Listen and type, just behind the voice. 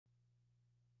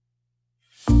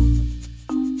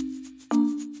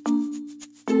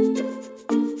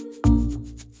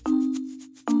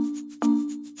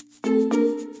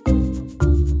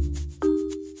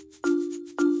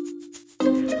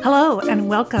Hello and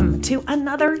welcome to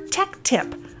another tech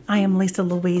tip. I am Lisa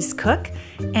Louise Cook,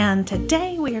 and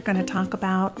today we are going to talk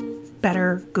about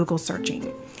better Google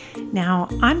searching. Now,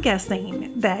 I'm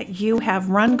guessing that you have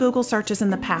run Google searches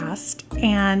in the past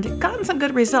and gotten some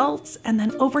good results, and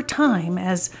then over time,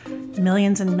 as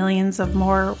millions and millions of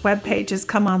more web pages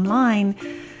come online,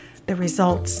 the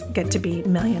results get to be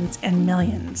millions and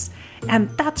millions.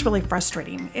 And that's really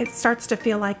frustrating. It starts to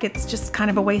feel like it's just kind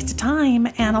of a waste of time,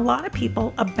 and a lot of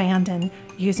people abandon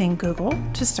using Google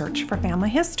to search for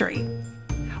family history.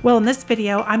 Well, in this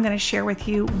video, I'm going to share with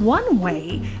you one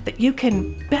way that you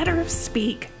can better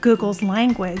speak Google's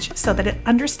language so that it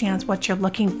understands what you're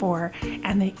looking for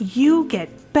and that you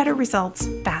get better results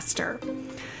faster.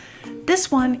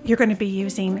 This one you're going to be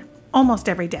using almost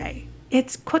every day.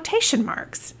 It's quotation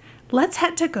marks. Let's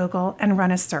head to Google and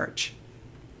run a search.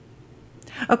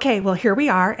 Okay, well, here we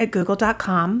are at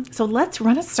google.com. So let's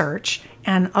run a search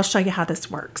and I'll show you how this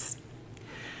works.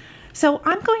 So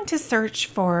I'm going to search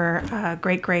for a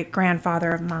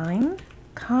great-great-grandfather of mine,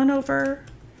 Conover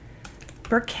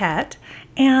Burkett,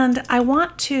 and I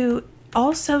want to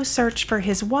also search for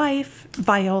his wife,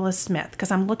 Viola Smith,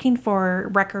 because I'm looking for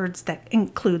records that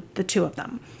include the two of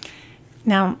them.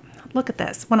 Now, look at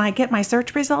this. When I get my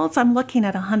search results, I'm looking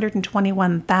at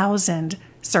 121,000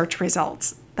 search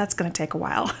results. That's going to take a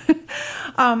while.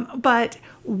 But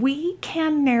we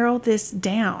can narrow this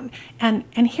down. And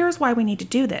here's why we need to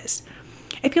do this.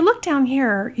 If you look down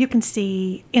here, you can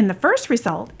see in the first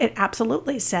result, it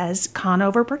absolutely says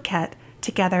Conover Burkett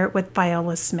together with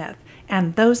Viola Smith.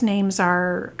 And those names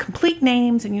are complete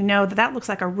names, and you know that that looks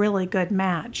like a really good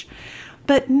match.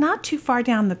 But not too far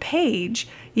down the page,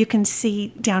 you can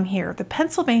see down here, the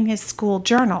Pennsylvania School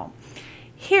Journal.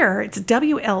 Here, it's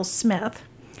W.L. Smith.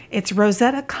 It's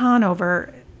Rosetta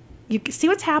Conover. You see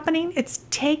what's happening? It's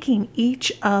taking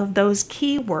each of those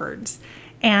keywords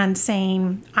and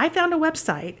saying, I found a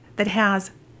website that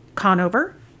has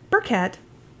Conover, Burkett,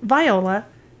 Viola,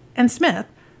 and Smith,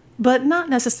 but not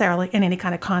necessarily in any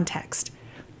kind of context.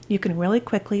 You can really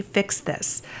quickly fix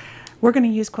this. We're going to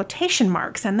use quotation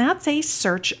marks, and that's a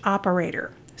search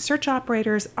operator. Search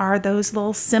operators are those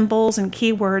little symbols and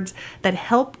keywords that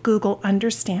help Google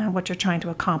understand what you're trying to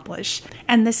accomplish.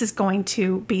 And this is going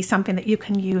to be something that you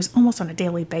can use almost on a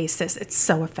daily basis. It's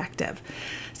so effective.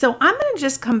 So I'm going to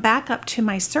just come back up to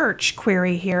my search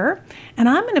query here, and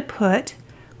I'm going to put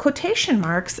quotation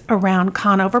marks around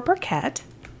Conover Burkett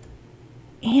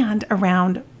and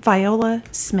around Viola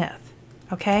Smith.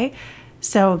 Okay?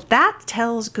 So that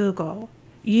tells Google,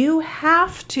 you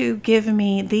have to give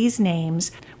me these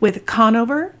names with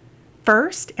Conover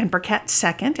first and Burkett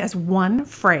second as one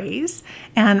phrase,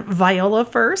 and Viola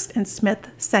first and Smith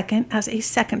second as a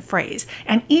second phrase.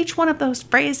 And each one of those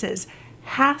phrases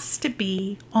has to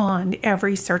be on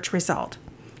every search result.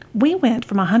 We went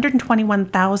from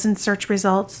 121,000 search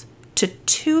results to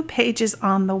 2 pages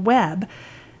on the web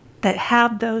that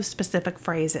have those specific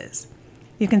phrases.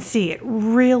 You can see it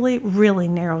really, really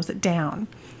narrows it down.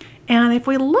 And if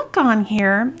we look on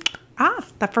here,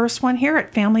 the first one here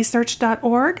at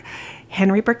familysearch.org,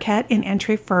 Henry Burkett in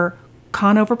entry for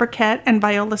Conover Burkett and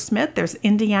Viola Smith. There's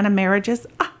Indiana marriages,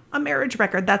 a marriage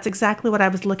record. That's exactly what I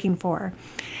was looking for.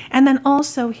 And then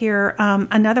also here,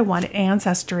 another one at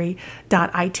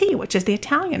ancestry.it, which is the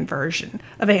Italian version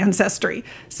of Ancestry.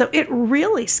 So it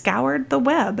really scoured the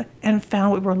web and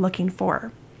found what we were looking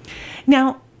for.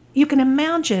 Now, you can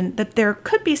imagine that there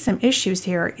could be some issues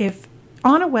here if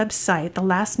on a website the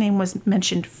last name was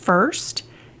mentioned first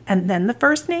and then the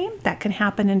first name. That can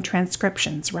happen in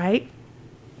transcriptions, right?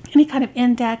 Any kind of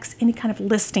index, any kind of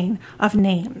listing of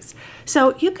names.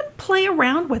 So you can play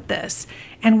around with this,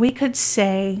 and we could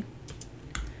say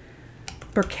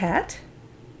Burkett,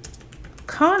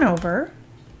 Conover,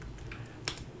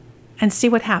 and see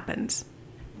what happens.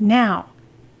 Now,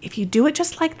 if you do it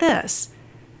just like this,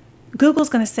 Google's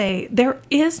going to say there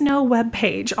is no web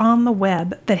page on the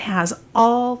web that has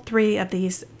all 3 of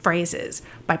these phrases.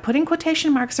 By putting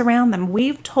quotation marks around them,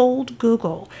 we've told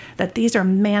Google that these are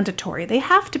mandatory. They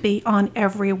have to be on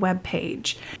every web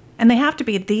page, and they have to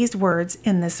be these words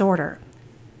in this order.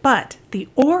 But the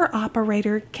OR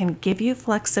operator can give you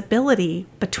flexibility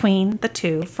between the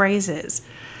 2 phrases.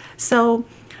 So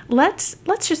let's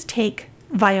just take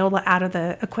Viola out of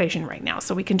the equation right now,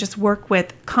 so we can just work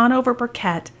with Conover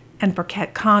Burkett and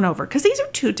Burkett Conover, because these are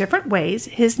 2 different ways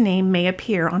his name may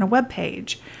appear on a web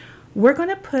page. We're going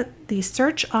to put the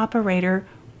search operator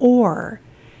OR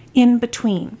in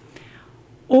between.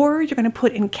 Or you're going to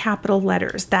put in capital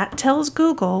letters. That tells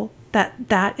Google that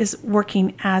that is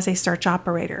working as a search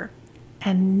operator.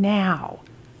 And now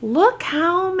Look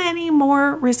how many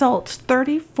more results,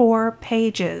 34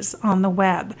 pages on the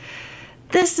web.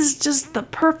 This is just the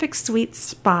perfect sweet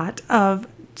spot of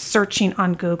searching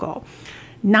on Google.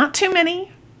 Not too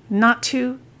many, not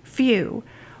too few,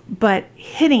 but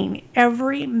hitting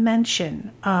every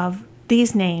mention of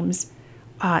these names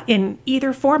in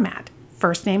either format,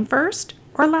 first name first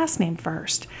or last name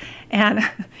first. And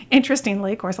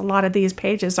interestingly, of course, a lot of these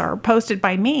pages are posted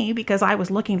by me because I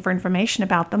was looking for information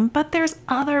about them, but there's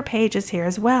other pages here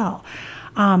as well.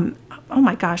 Oh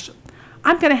my gosh,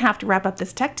 I'm going to have to wrap up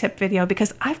this tech tip video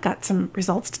because I've got some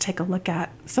results to take a look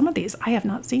at. Some of these I have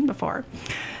not seen before.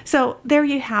 So there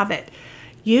you have it.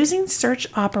 Using search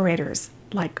operators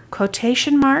like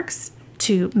quotation marks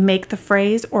to make the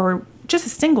phrase or just a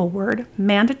single word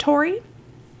mandatory,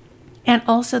 and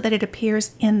also that it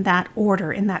appears in that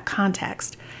order, in that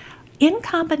context, in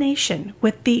combination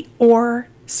with the or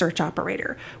search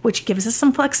operator, which gives us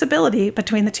some flexibility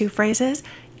between the two phrases,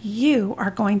 you are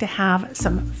going to have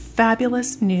some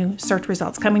fabulous new search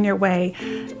results coming your way.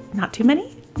 Not too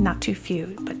many, not too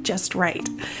few, but just right.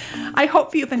 I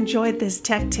hope you've enjoyed this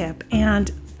tech tip,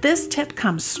 and this tip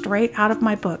comes straight out of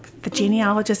my book, The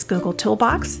Genealogist Google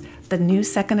Toolbox. The new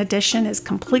second edition is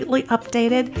completely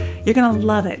updated. You're going to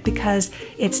love it because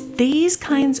it's these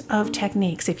kinds of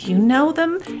techniques. If you know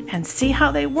them and see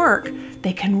how they work,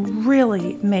 they can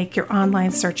really make your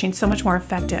online searching so much more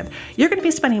effective. You're going to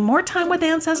be spending more time with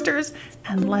ancestors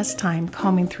and less time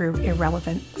combing through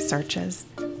irrelevant searches.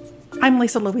 I'm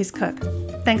Lisa Louise Cook.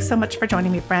 Thanks so much for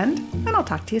joining me, friend, and I'll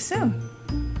talk to you soon.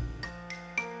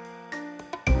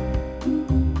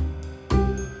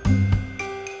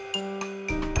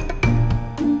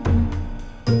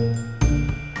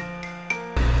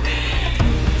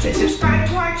 Say subscribe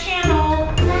to